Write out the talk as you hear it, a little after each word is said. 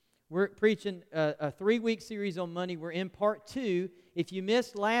We're preaching a 3-week series on money. We're in part 2. If you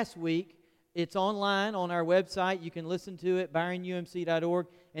missed last week, it's online on our website. You can listen to it, byronumc.org.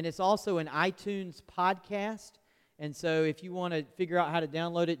 And it's also an iTunes podcast. And so if you want to figure out how to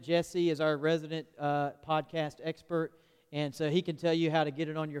download it, Jesse is our resident podcast expert. And so he can tell you how to get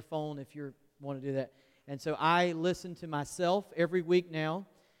it on your phone if you want to do that. And so I listen to myself every week now.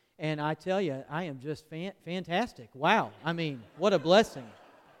 And I tell you, I am just fantastic. Wow. I mean, what a blessing.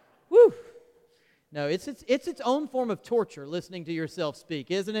 Woo! No, it's its own form of torture, listening to yourself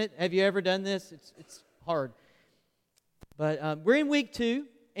speak, isn't it? Have you ever done this? It's hard. But we're in week 2,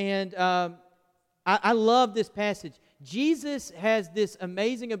 and I love this passage. Jesus has this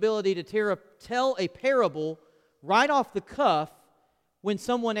amazing ability to tell a parable right off the cuff when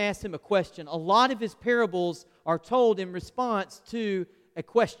someone asks him a question. A lot of his parables are told in response to a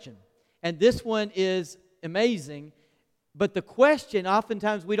question, and this one is amazing. But the question,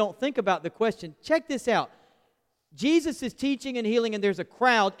 oftentimes we don't think about the question. Check this out. Jesus is teaching and healing, and there's a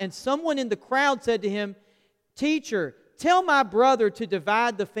crowd, and someone in the crowd said to him, "Teacher, tell my brother to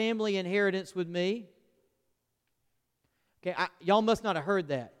divide the family inheritance with me." Okay, y'all must not have heard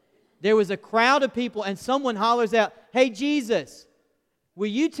that. There was a crowd of people, and someone hollers out, "Hey, Jesus, will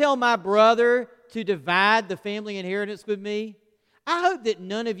you tell my brother to divide the family inheritance with me?" I hope that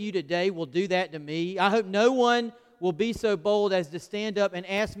none of you today will do that to me. I hope no one will be so bold as to stand up and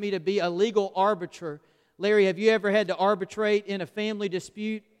ask me to be a legal arbiter. Larry, have you ever had to arbitrate in a family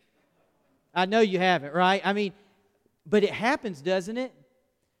dispute? I know you haven't, right? I mean, but it happens, doesn't it?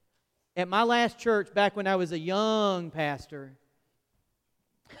 At my last church, back when I was a young pastor,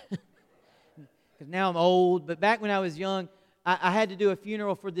 because now I'm old, but back when I was young, I had to do a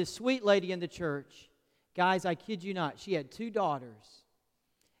funeral for this sweet lady in the church. Guys, I kid you not, she had 2 daughters.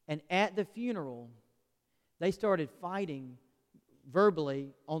 And at the funeral, they started fighting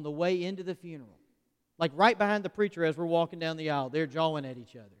verbally on the way into the funeral. Like right behind the preacher as we're walking down the aisle. They're jawing at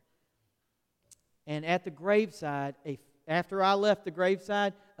each other. And at the graveside, after I left the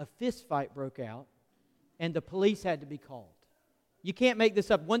graveside, a fist fight broke out, and the police had to be called. You can't make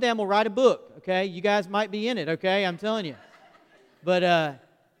this up. One day I'm going to write a book, okay? You guys might be in it, okay? I'm telling you. But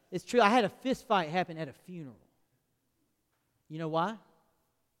it's true. I had a fist fight happen at a funeral. You know why?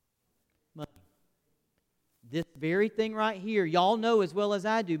 Money. This very thing right here, y'all know as well as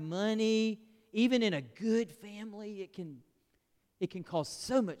I do, money, even in a good family, it can cause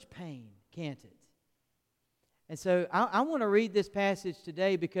so much pain, can't it? And so I want to read this passage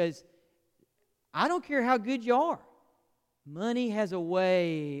today because I don't care how good you are. Money has a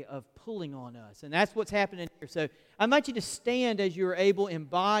way of pulling on us, and that's what's happening here. So I invite you to stand as you are able in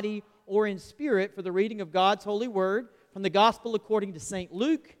body or in spirit for the reading of God's holy word from the Gospel according to St.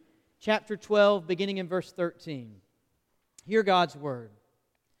 Luke, chapter 12, beginning in verse 13. Hear God's word.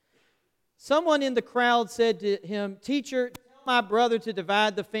 Someone in the crowd said to him, "Teacher, tell my brother to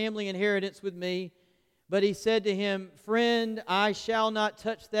divide the family inheritance with me." But he said to him, "Friend, I shall not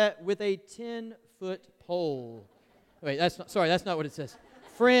touch that with a 10-foot pole." Wait, that's not what it says.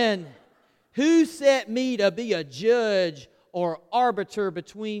 "Friend, who set me to be a judge or arbiter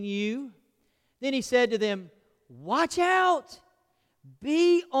between you?" Then he said to them, "Watch out.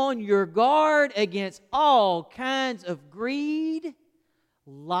 Be on your guard against all kinds of greed.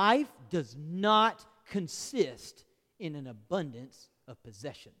 Life does not consist in an abundance of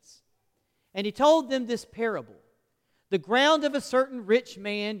possessions." And he told them this parable. The ground of a certain rich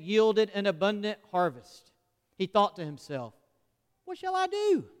man yielded an abundant harvest. He thought to himself, "What shall I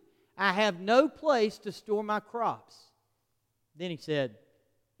do? I have no place to store my crops." Then he said,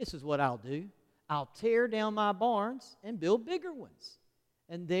 "This is what I'll do. I'll tear down my barns and build bigger ones.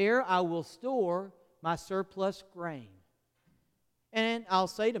 And there I will store my surplus grain. And I'll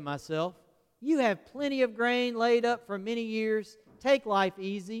say to myself, you have plenty of grain laid up for many years. Take life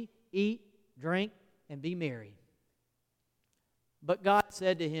easy, eat, drink, and be merry." But God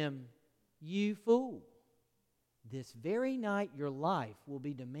said to him, "You fool, this very night your life will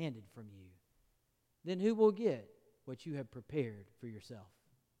be demanded from you. Then who will get what you have prepared for yourself?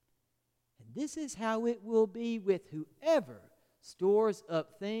 And this is how it will be with whoever stores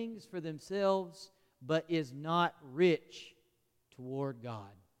up things for themselves, but is not rich toward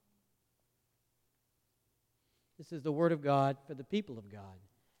God." This is the word of God for the people of God.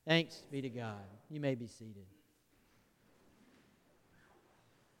 Thanks be to God. You may be seated.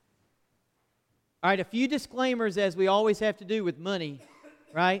 All right, a few disclaimers as we always have to do with money,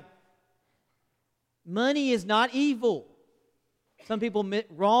 right? Money is not evil. Some people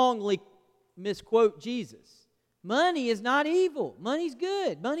wrongly misquote Jesus. Money is not evil. Money's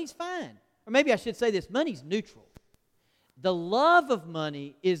good. Money's fine. Or maybe I should say this, money's neutral. The love of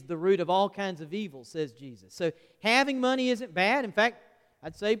money is the root of all kinds of evil, says Jesus. So having money isn't bad. In fact,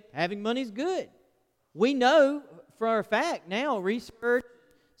 I'd say having money is good. We know for a fact now, research,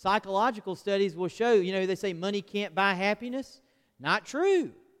 psychological studies will show, they say money can't buy happiness. Not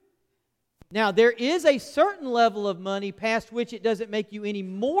true. Now, there is a certain level of money past which it doesn't make you any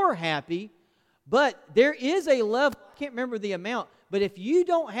more happy, but there is a level, I can't remember the amount, but if you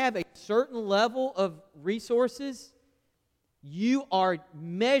don't have a certain level of resources, you are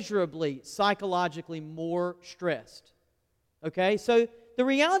measurably, psychologically more stressed. Okay? So the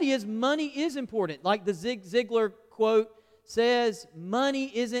reality is money is important. Like the Zig Ziglar quote says,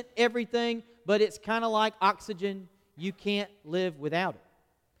 money isn't everything, but it's kind of like oxygen. You can't live without it.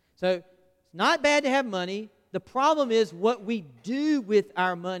 So it's not bad to have money. The problem is what we do with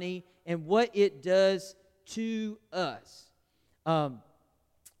our money and what it does to us.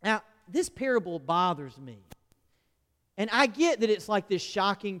 Now, this parable bothers me. And I get that it's like this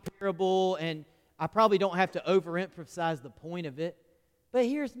shocking parable, and I probably don't have to overemphasize the point of it. But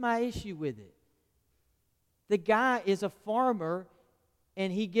here's my issue with it. The guy is a farmer,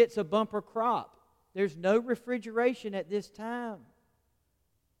 and he gets a bumper crop. There's no refrigeration at this time.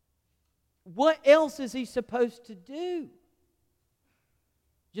 What else is he supposed to do?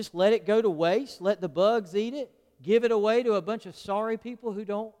 Just let it go to waste? Let the bugs eat it? Give it away to a bunch of sorry people who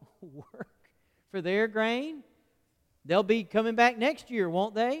don't work for their grain? They'll be coming back next year,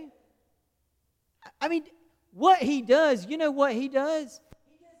 won't they? I mean, what he does, you know what he does?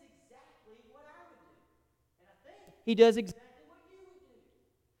 He does exactly what I would do. And I think he does exactly what you would do.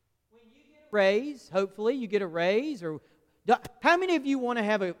 When you get a raise, hopefully you get a raise, or how many of you want to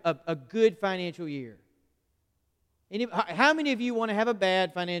have a good financial year? How many of you want to have a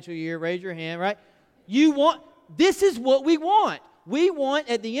bad financial year? Raise your hand, right? This is what we want. We want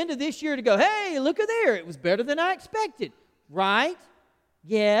at the end of this year to go, hey, look at there. It was better than I expected. Right?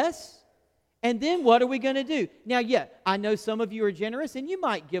 Yes. And then what are we going to do? Now, yeah, I know some of you are generous and you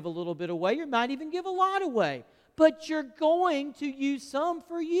might give a little bit away. You might even give a lot away. But you're going to use some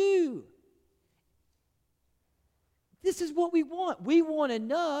for you. This is what we want. We want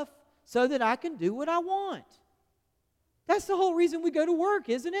enough so that I can do what I want. That's the whole reason we go to work,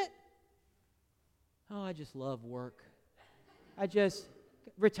 isn't it? Oh, I just love work.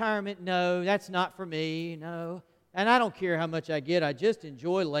 Retirement, no, that's not for me, no. And I don't care how much I get, I just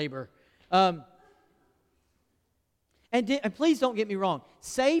enjoy labor. And please don't get me wrong,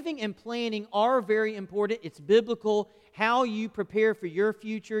 saving and planning are very important. It's biblical. How you prepare for your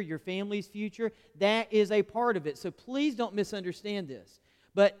future, your family's future, that is a part of it. So please don't misunderstand this.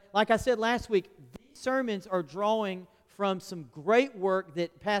 But like I said last week, these sermons are drawing from some great work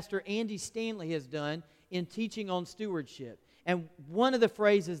that Pastor Andy Stanley has done in teaching on stewardship. And one of the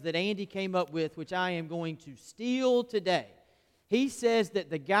phrases that Andy came up with, which I am going to steal today, he says that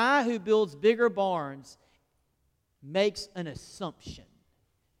the guy who builds bigger barns makes an assumption.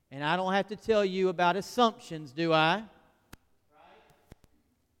 And I don't have to tell you about assumptions, do I?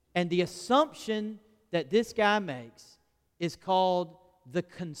 And the assumption that this guy makes is called the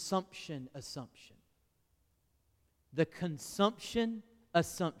consumption assumption. The consumption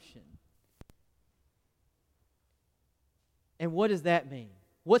assumption. And what does that mean?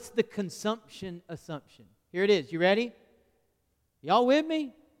 What's the consumption assumption? Here it is. You ready? Y'all with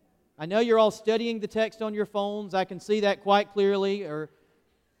me? I know you're all studying the text on your phones. I can see that quite clearly. All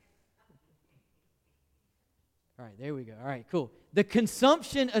right, there we go. All right, cool. The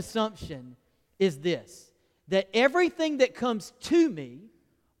consumption assumption is this, that everything that comes to me,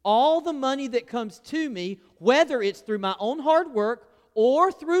 all the money that comes to me, whether it's through my own hard work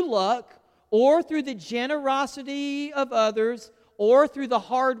or through luck or through the generosity of others or through the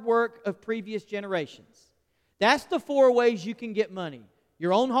hard work of previous generations. That's the 4 ways you can get money.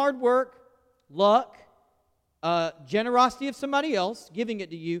 Your own hard work, luck, generosity of somebody else giving it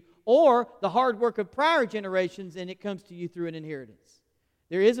to you, or the hard work of prior generations and it comes to you through an inheritance.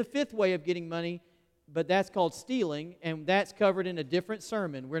 There is a 5th way of getting money, but that's called stealing, and that's covered in a different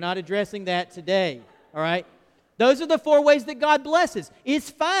sermon. We're not addressing that today, all right? Those are the 4 ways that God blesses. It's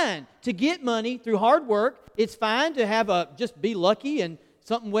fine to get money through hard work. It's fine to just be lucky and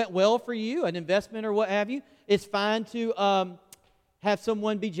something went well for you, an investment or what have you. It's fine to have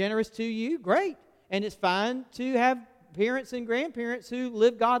someone be generous to you. Great. And it's fine to have parents and grandparents who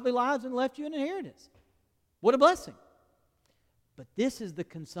live godly lives and left you an inheritance. What a blessing. But this is the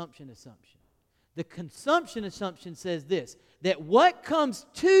consumption assumption. The consumption assumption says this, that what comes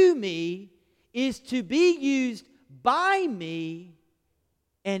to me is to be used by me,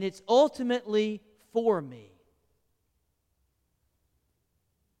 and it's ultimately for me.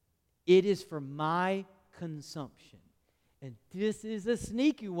 It is for my consumption. And this is a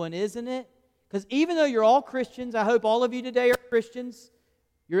sneaky one, isn't it? Because even though you're all Christians, I hope all of you today are Christians.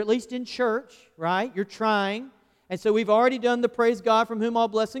 You're at least in church, right? You're trying. And so we've already done the praise God from whom all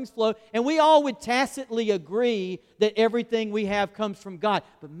blessings flow. And we all would tacitly agree that everything we have comes from God.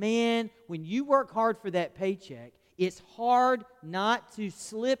 But man, when you work hard for that paycheck, it's hard not to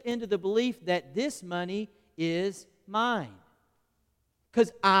slip into the belief that this money is mine.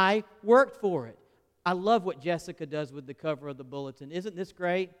 Because I worked for it. I love what Jessica does with the cover of the bulletin. Isn't this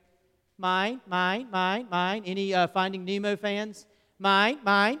great? Mine, mine, mine, mine. Any Finding Nemo fans? Mine,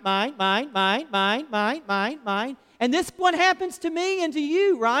 mine, mine, mine, mine, mine, mine, mine, mine. And this one happens to me and to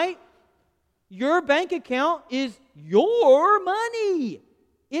you, right? Your bank account is your money.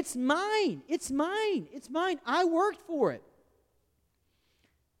 It's mine. It's mine. It's mine. I worked for it.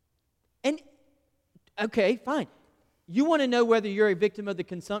 And, okay, fine. You want to know whether you're a victim of the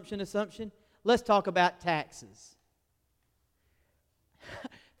consumption assumption? Let's talk about taxes.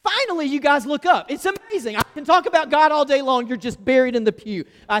 Finally, you guys look up. It's amazing. I can talk about God all day long. You're just buried in the pew.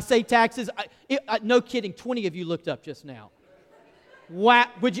 I say taxes. No kidding. 20 of you looked up just now. Wow.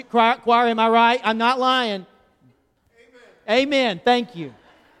 Would you, choir, am I right? I'm not lying. Amen. Amen. Thank you.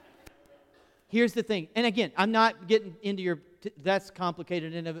 Here's the thing. And again, I'm not getting into your... That's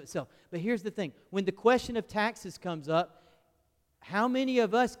complicated in and of itself. But here's the thing. When the question of taxes comes up, how many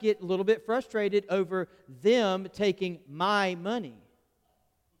of us get a little bit frustrated over them taking my money?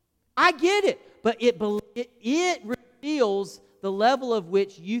 I get it, but it reveals the level of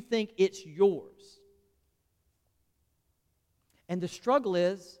which you think it's yours. And the struggle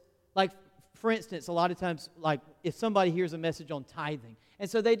is, like, for instance, a lot of times, like, if somebody hears a message on tithing, and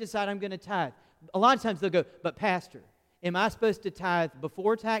so they decide, I'm going to tithe. A lot of times they'll go, but Pastor, am I supposed to tithe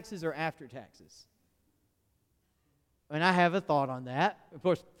before taxes or after taxes? And I have a thought on that. Of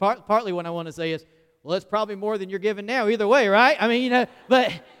course, partly what I want to say is, well, it's probably more than you're giving now either way, right? I mean,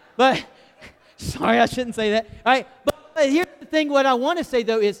 but sorry, I shouldn't say that. All right, but here's the thing. What I want to say,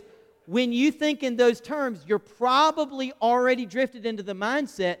 though, is when you think in those terms, you're probably already drifted into the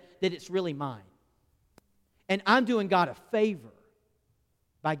mindset that it's really mine. And I'm doing God a favor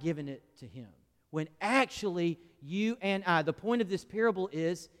by giving it to Him. When actually, you and I, the point of this parable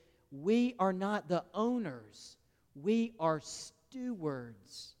is, we are not the owners. We are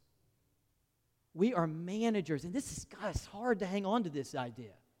stewards. We are managers. And this is, God, it's hard to hang on to this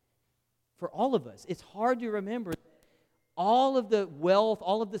idea. For all of us, it's hard to remember all of the wealth,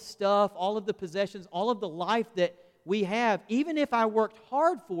 all of the stuff, all of the possessions, all of the life that we have, even if I worked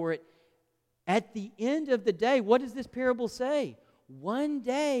hard for it, at the end of the day, what does this parable say? One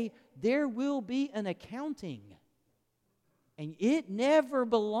day, there will be an accounting. And it never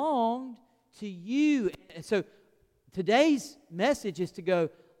belonged to you. And so, today's message is to go,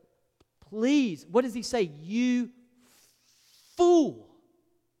 please, what does he say? You fool.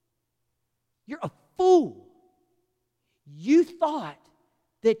 You're a fool. You thought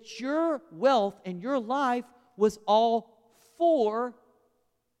that your wealth and your life was all for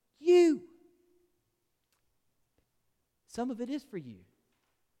you. Some of it is for you.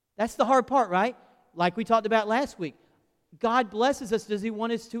 That's the hard part, right? Like we talked about last week. God blesses us. Does He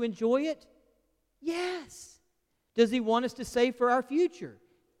want us to enjoy it? Yes. Does He want us to save for our future?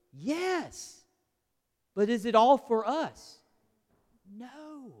 Yes. But is it all for us?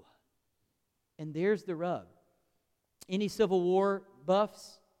 No. And there's the rub. Any Civil War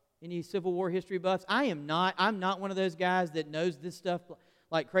buffs? Any Civil War history buffs? I'm not one of those guys that knows this stuff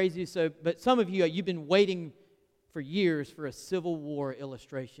like crazy. But some of you, you've been waiting for years for a Civil War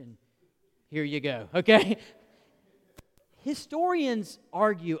illustration. Here you go, okay? Historians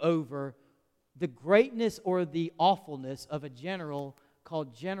argue over the greatness or the awfulness of a general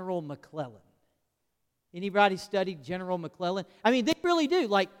called General McClellan. Anybody studied General McClellan? I mean, they really do.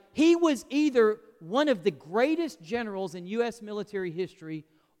 Like, he was either one of the greatest generals in U.S. military history,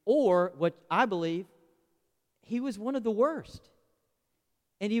 or, what I believe, he was one of the worst.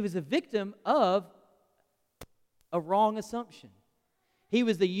 And he was a victim of a wrong assumption. He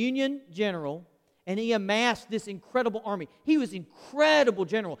was the Union general, and he amassed this incredible army. He was an incredible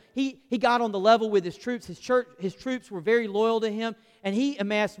general. He got on the level with his troops. His troops were very loyal to him, and he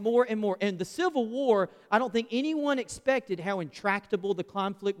amassed more and more. And the Civil War, I don't think anyone expected how intractable the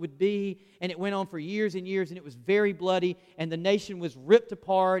conflict would be, and it went on for years and years, and it was very bloody, and the nation was ripped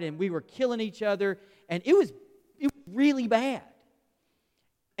apart, and we were killing each other, and it was really bad.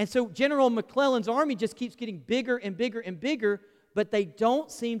 And so General McClellan's army just keeps getting bigger and bigger and bigger, but they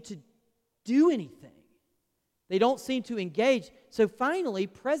don't seem to do anything. They don't seem to engage. So finally,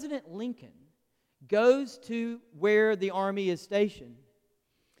 President Lincoln goes to where the army is stationed.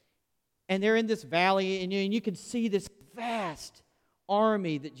 And they're in this valley, and you can see this vast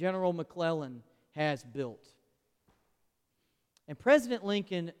army that General McClellan has built. And President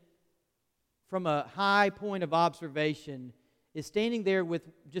Lincoln, from a high point of observation, is standing there with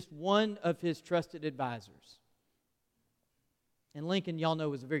just one of his trusted advisors. And Lincoln, y'all know,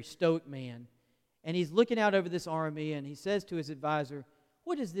 was a very stoic man. And he's looking out over this army, and he says to his advisor,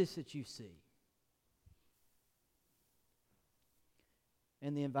 "What is this that you see?"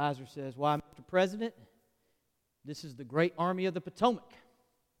 And the advisor says, "Why, Mr. President, this is the great army of the Potomac."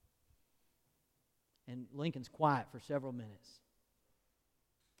 And Lincoln's quiet for several minutes.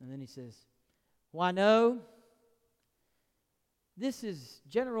 And then he says, "Why, no, this is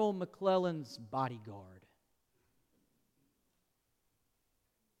General McClellan's bodyguard."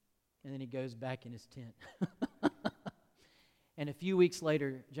 And then he goes back in his tent. And a few weeks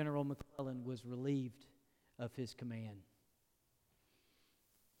later, General McClellan was relieved of his command.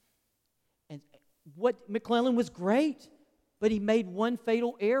 And McClellan was great, but he made one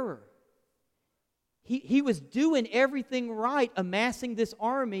fatal error. He was doing everything right, amassing this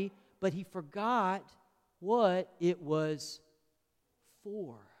army, but he forgot what it was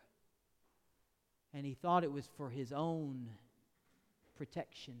for. And he thought it was for his own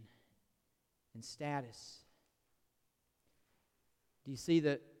protection and status. Do you see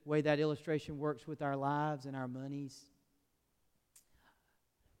the way that illustration works with our lives and our monies?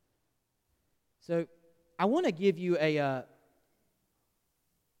 So I want to give you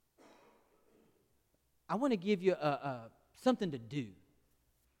something to do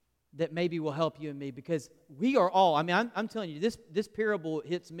that maybe will help you and me, because we are all, I'm telling you, this parable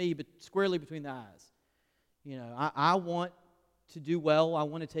hits me squarely between the eyes. You know, I want to do well. I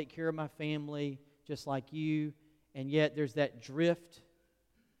want to take care of my family just like you, and yet there's that drift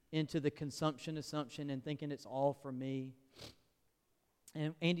into the consumption assumption and thinking it's all for me.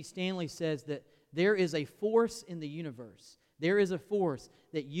 And Andy Stanley says that there is a force in the universe. There is a force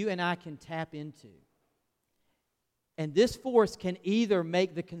that you and I can tap into. And this force can either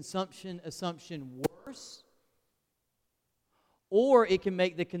make the consumption assumption worse, or it can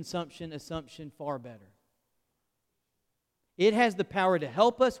make the consumption assumption far better. It has the power to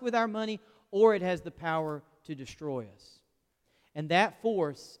help us with our money, or it has the power to destroy us. And that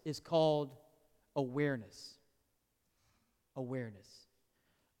force is called awareness. Awareness.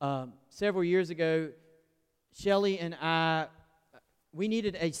 Several years ago, Shelly and I, we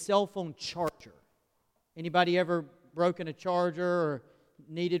needed a cell phone charger. Anybody ever broken a charger or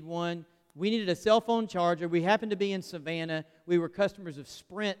needed one? We needed a cell phone charger. We happened to be in Savannah. We were customers of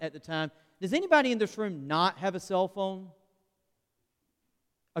Sprint at the time. Does anybody in this room not have a cell phone?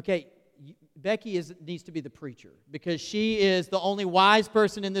 Okay, Becky needs to be the preacher because she is the only wise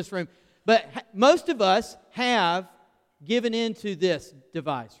person in this room. But most of us have given into this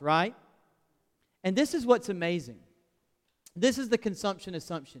device, right? And this is what's amazing. This is the consumption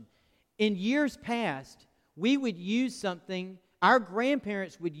assumption. In years past, we would use something, our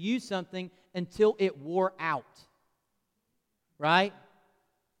grandparents would use something until it wore out, right?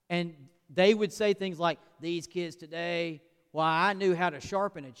 And they would say things like, "These kids today, well, I knew how to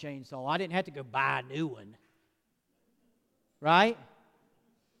sharpen a chainsaw. I didn't have to go buy a new one." Right?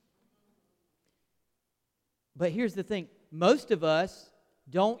 But here's the thing. Most of us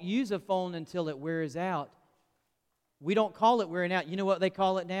don't use a phone until it wears out. We don't call it wearing out. You know what they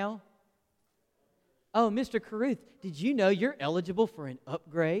call it now? "Oh, Mr. Caruth, did you know you're eligible for an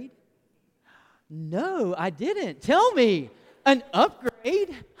upgrade?" "No, I didn't. Tell me, an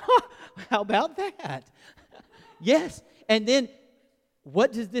upgrade? How about that?" Yes. And then,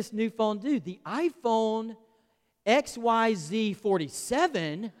 what does this new phone do? The iPhone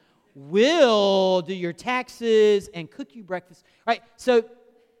XYZ47 will do your taxes and cook you breakfast. All right, so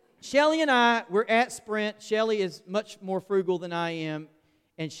Shelly and I, we're at Sprint. Shelly is much more frugal than I am.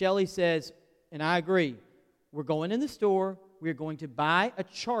 And Shelly says, and I agree, we're going in the store, we're going to buy a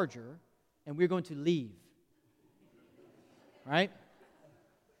charger, and we're going to leave. Right?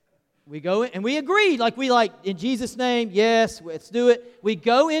 We go in, and we agreed, in Jesus' name, yes, let's do it. We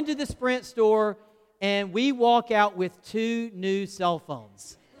go into the Sprint store, and we walk out with 2 new cell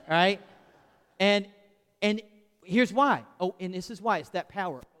phones. Right? And here's why. Oh, and this is why. It's that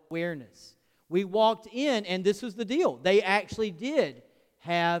power, awareness. We walked in, and this was the deal. They actually did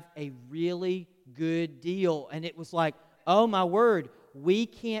have a really good deal. And it was like, oh my word, we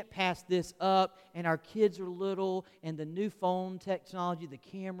can't pass this up, and our kids are little, and the new phone technology, the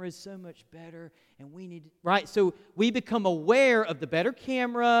camera is so much better, and we need, right? So we become aware of the better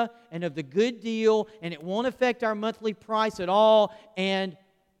camera and of the good deal, and it won't affect our monthly price at all, and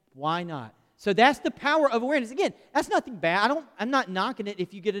why not? So that's the power of awareness. Again, that's nothing bad. I'm not knocking it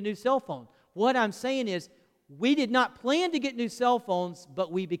if you get a new cell phone. What I'm saying is We did not plan to get new cell phones,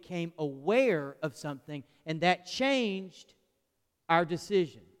 but we became aware of something, and that changed our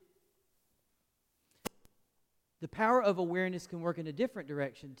decision. The power of awareness can work in a different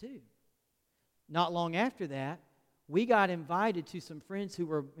direction, too. Not long after that, we got invited to some friends who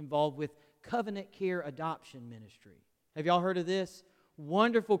were involved with Covenant Care Adoption Ministry. Have y'all heard of this?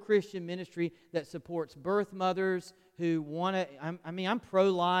 Wonderful Christian ministry that supports birth mothers who want to, I'm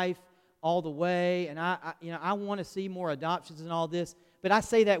pro-life all the way, and I want to see more adoptions and all this, but I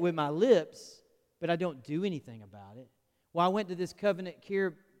say that with my lips, but I don't do anything about it. Well, I went to this Covenant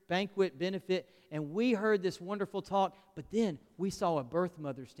Care banquet benefit, and we heard this wonderful talk, but then we saw a birth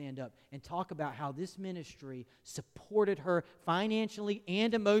mother stand up and talk about how this ministry supported her financially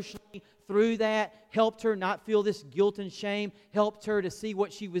and emotionally through that, helped her not feel this guilt and shame, helped her to see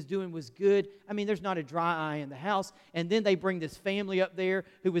what she was doing was good. I mean, there's not a dry eye in the house. And then they bring this family up there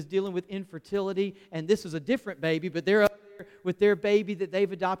who was dealing with infertility, and this was a different baby, but they're up there with their baby that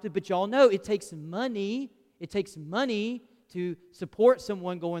they've adopted. But y'all know it takes money. It takes money to support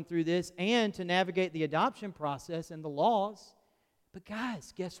someone going through this and to navigate the adoption process and the laws. But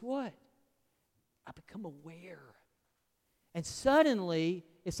guys, guess what? I become aware. And suddenly,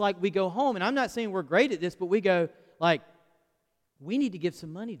 it's like we go home, and I'm not saying we're great at this, but we go like, we need to give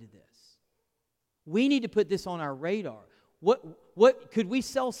some money to this. We need to put this on our radar. What could we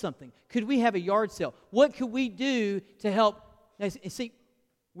sell something? Could we have a yard sale? What could we do to help? Now, see,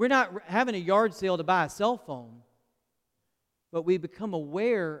 we're not having a yard sale to buy a cell phone. But we become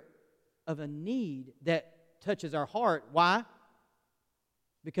aware of a need that touches our heart. Why?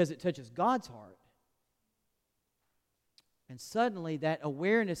 Because it touches God's heart. And suddenly that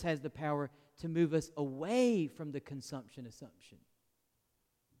awareness has the power to move us away from the consumption assumption.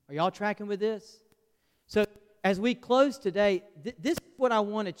 Are y'all tracking with this? So as we close today, this is what I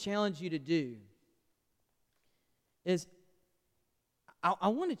want to challenge you to do. Is I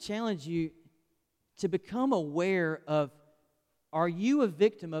want to challenge you to become aware of, are you a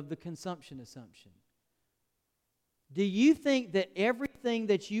victim of the consumption assumption? Do you think that everything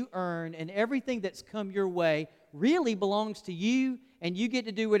that you earn and everything that's come your way really belongs to you and you get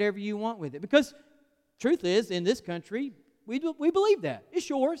to do whatever you want with it? Because truth is, in this country, we believe that. It's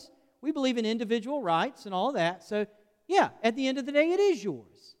yours. We believe in individual rights and all that. So, yeah, at the end of the day, it is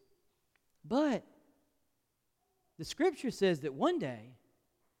yours. But the Scripture says that one day,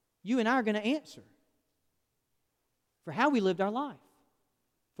 you and I are going to answer for how we lived our life,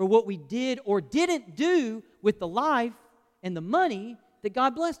 for what we did or didn't do with the life and the money that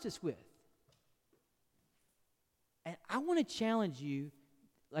God blessed us with. And I want to challenge you,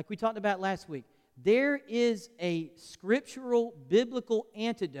 like we talked about last week, there is a scriptural, biblical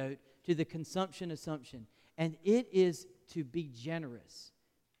antidote to the consumption assumption, and it is to be generous.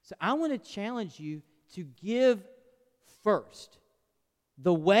 So I want to challenge you to give first.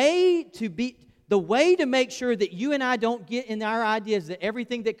 The way to make sure that you and I don't get in our ideas that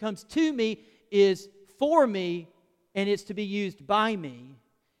everything that comes to me is for me and it's to be used by me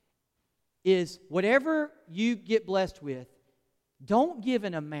is whatever you get blessed with, don't give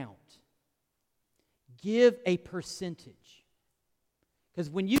an amount. Give a percentage. Because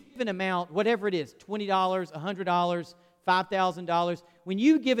when you give an amount, whatever it is, $20, $100, $5,000, when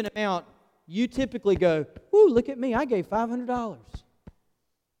you give an amount, you typically go, "Ooh, look at me, I gave $500.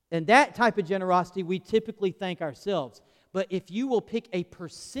 And that type of generosity, we typically thank ourselves. But if you will pick a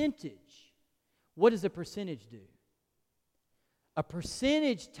percentage, what does a percentage do? A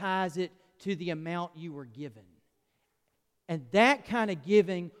percentage ties it to the amount you were given. And that kind of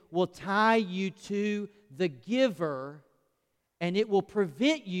giving will tie you to the giver, and it will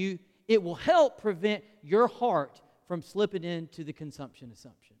help prevent your heart from slipping into the consumption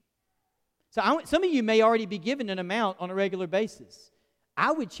assumption. So some of you may already be given an amount on a regular basis.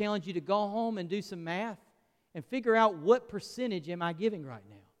 I would challenge you to go home and do some math and figure out what percentage am I giving right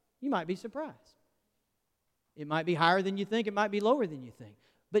now. You might be surprised. It might be higher than you think. It might be lower than you think.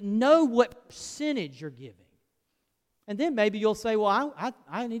 But know what percentage you're giving. And then maybe you'll say, well,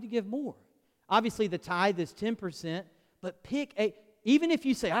 I need to give more. Obviously, the tithe is 10%, but even if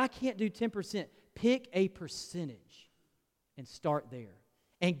you say, I can't do 10%, pick a percentage and start there.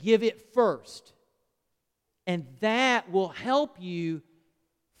 And give it first. And that will help you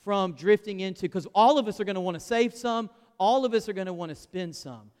from drifting into, because all of us are going to want to save some, all of us are going to want to spend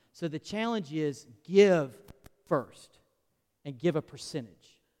some. So the challenge is give first and give a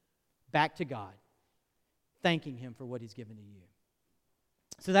percentage back to God, thanking Him for what He's given to you.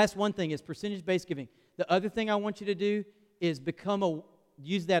 So that's one thing, is percentage-based giving. The other thing I want you to do is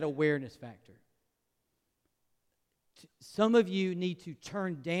use that awareness factor. Some of you need to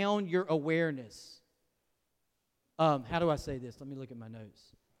turn down your awareness How do I say this? Let me look at my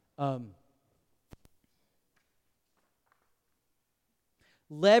notes.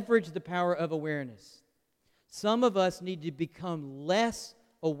 Leverage the power of awareness. Some of us need to become less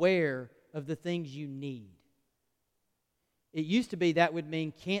aware of the things you need. It used to be that would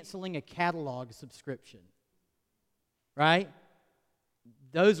mean canceling a catalog subscription, right?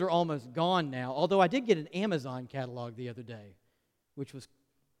 Those are almost gone now, although I did get an Amazon catalog the other day, which was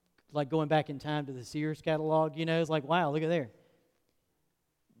like going back in time to the Sears catalog, it's like, wow, look at there.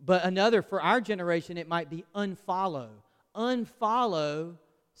 But another, for our generation, it might be unfollow. Unfollow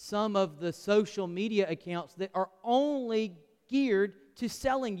some of the social media accounts that are only geared to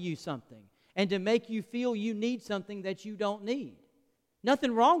selling you something and to make you feel you need something that you don't need.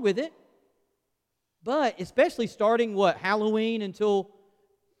 Nothing wrong with it. But especially starting, Halloween until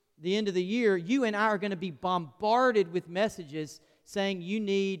the end of the year, you and I are going to be bombarded with messages saying you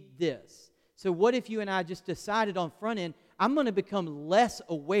need this. So what if you and I just decided on front end, I'm going to become less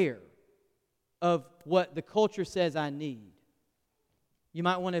aware of what the culture says I need. You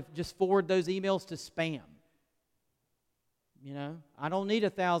might want to just forward those emails to spam. I don't need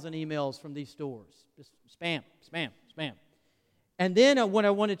 1,000 emails from these stores. Just spam, spam, spam. And then what I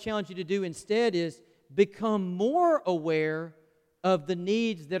want to challenge you to do instead is become more aware of the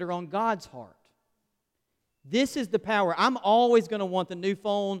needs that are on God's heart. This is the power. I'm always going to want the new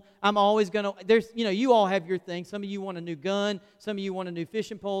phone. I'm always going to, you all have your thing. Some of you want a new gun. Some of you want a new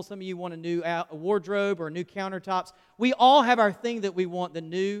fishing pole. Some of you want a new wardrobe or new countertops. We all have our thing that we want, the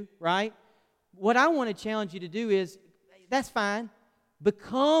new, right? What I want to challenge you to do is, that's fine.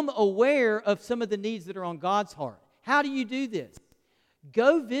 Become aware of some of the needs that are on God's heart. How do you do this?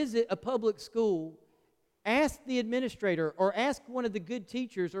 Go visit a public school. Ask the administrator or ask one of the good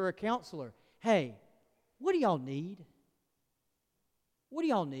teachers or a counselor, hey, what do y'all need? What do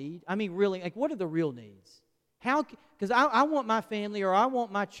y'all need? I mean, really, what are the real needs? Because I want my family or I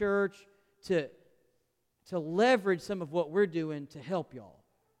want my church to leverage some of what we're doing to help y'all.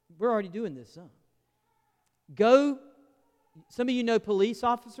 We're already doing this some. Some of you know police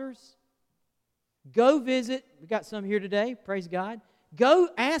officers. Go visit. We got some here today, praise God. Go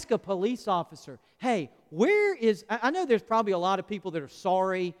ask a police officer, hey, I know there's probably a lot of people that are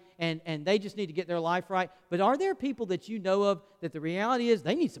sorry and they just need to get their life right, but are there people that you know of that the reality is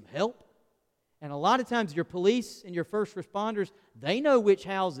they need some help? And a lot of times your police and your first responders, they know which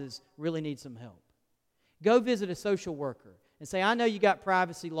houses really need some help. Go visit a social worker and say, I know you got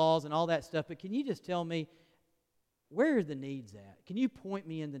privacy laws and all that stuff, but can you just tell me, where are the needs at? Can you point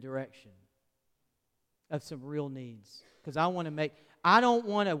me in the direction of some real needs? Because I don't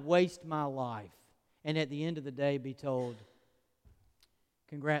want to waste my life and at the end of the day be told,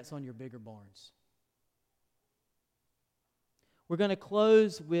 congrats on your bigger barns. We're going to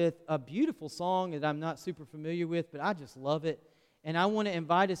close with a beautiful song that I'm not super familiar with, but I just love it. And I want to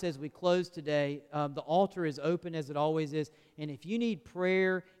invite us as we close today. The altar is open as it always is. And if you need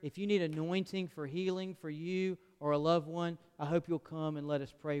prayer, if you need anointing for healing for you or a loved one, I hope you'll come and let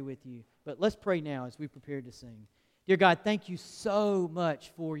us pray with you. But let's pray now as we prepare to sing. Dear God, thank you so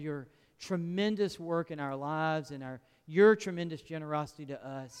much for your tremendous work in our lives and your tremendous generosity to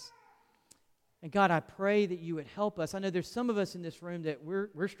us. And God, I pray that you would help us. I know there's some of us in this room that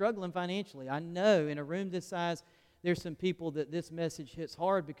we're struggling financially. I know in a room this size, there's some people that this message hits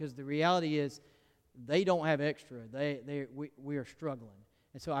hard because the reality is they don't have extra. We are struggling.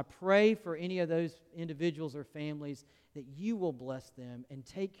 And so I pray for any of those individuals or families that you will bless them and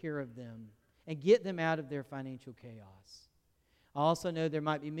take care of them and get them out of their financial chaos. I also know there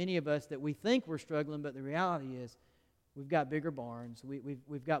might be many of us that we think we're struggling, but the reality is we've got bigger barns.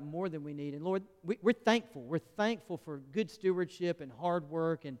 We've got more than we need. And Lord, we're thankful. We're thankful for good stewardship and hard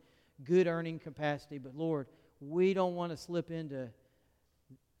work and good earning capacity. But Lord, we don't want to slip into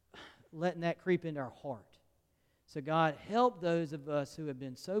letting that creep into our heart. So God, help those of us who have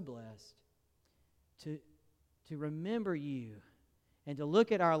been so blessed to remember you and to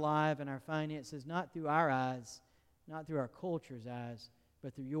look at our life and our finances not through our eyes, not through our culture's eyes,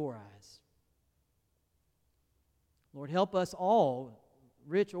 but through your eyes. Lord, help us all,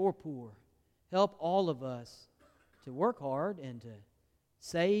 rich or poor, help all of us to work hard and to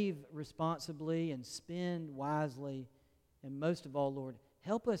save responsibly and spend wisely. And most of all, Lord,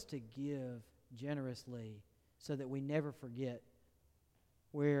 help us to give generously so that we never forget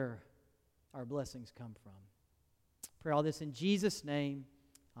where our blessings come from. Pray all this in Jesus' name.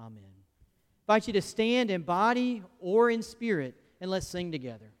 Amen. I invite you to stand in body or in spirit, and let's sing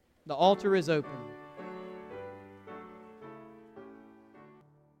together. The altar is open.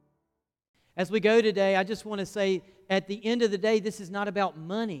 As we go today, I just want to say, at the end of the day, this is not about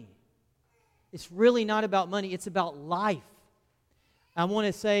money. It's really not about money. It's about life. I want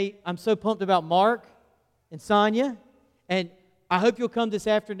to say I'm so pumped about Mark and Sonia. And I hope you'll come this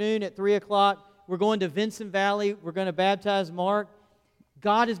afternoon at 3 o'clock. We're going to Vincent Valley. We're going to baptize Mark.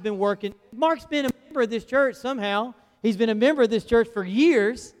 God has been working. Mark's been a member of this church somehow. He's been a member of this church for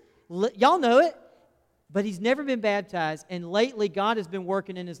years. Y'all know it. But he's never been baptized. And lately, God has been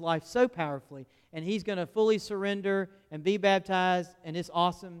working in his life so powerfully. And he's going to fully surrender and be baptized. And it's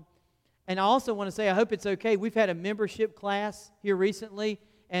awesome. And I also want to say, I hope it's okay. We've had a membership class here recently.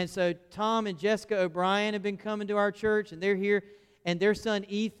 And so Tom and Jessica O'Brien have been coming to our church. And they're here. And their son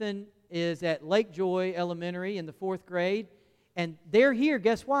Ethan is at Lake Joy Elementary in the 4th grade. And they're here,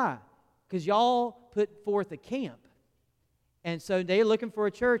 guess why? Because y'all put forth a camp. And so they're looking for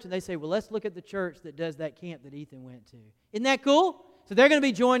a church, and they say, well, let's look at the church that does that camp that Ethan went to. Isn't that cool? So they're going to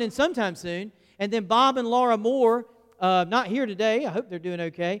be joining sometime soon. And then Bob and Laura Moore, not here today. I hope they're doing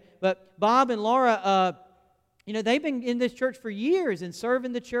okay. But Bob and Laura, they've been in this church for years and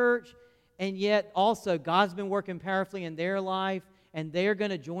serving the church. And yet also God's been working powerfully in their life, and they're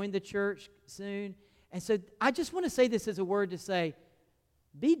going to join the church soon. And so I just want to say this as a word to say,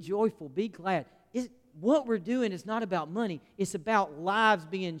 be joyful, be glad. What we're doing is not about money. It's about lives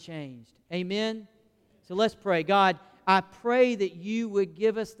being changed. Amen? So let's pray. God, I pray that you would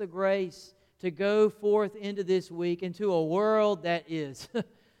give us the grace to go forth into this week, into a world that is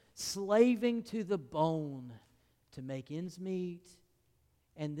slaving to the bone to make ends meet,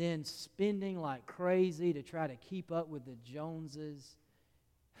 and then spending like crazy to try to keep up with the Joneses.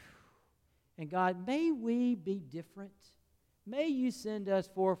 And God, may we be different. May you send us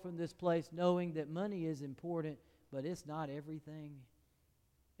forth from this place knowing that money is important, but it's not everything,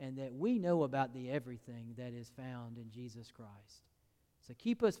 and that we know about the everything that is found in Jesus Christ. So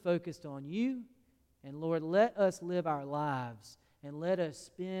keep us focused on you, and Lord, let us live our lives, and let us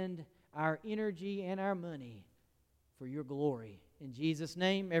spend our energy and our money for your glory. In Jesus'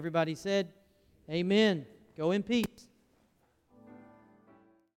 name, everybody said, amen. Go in peace.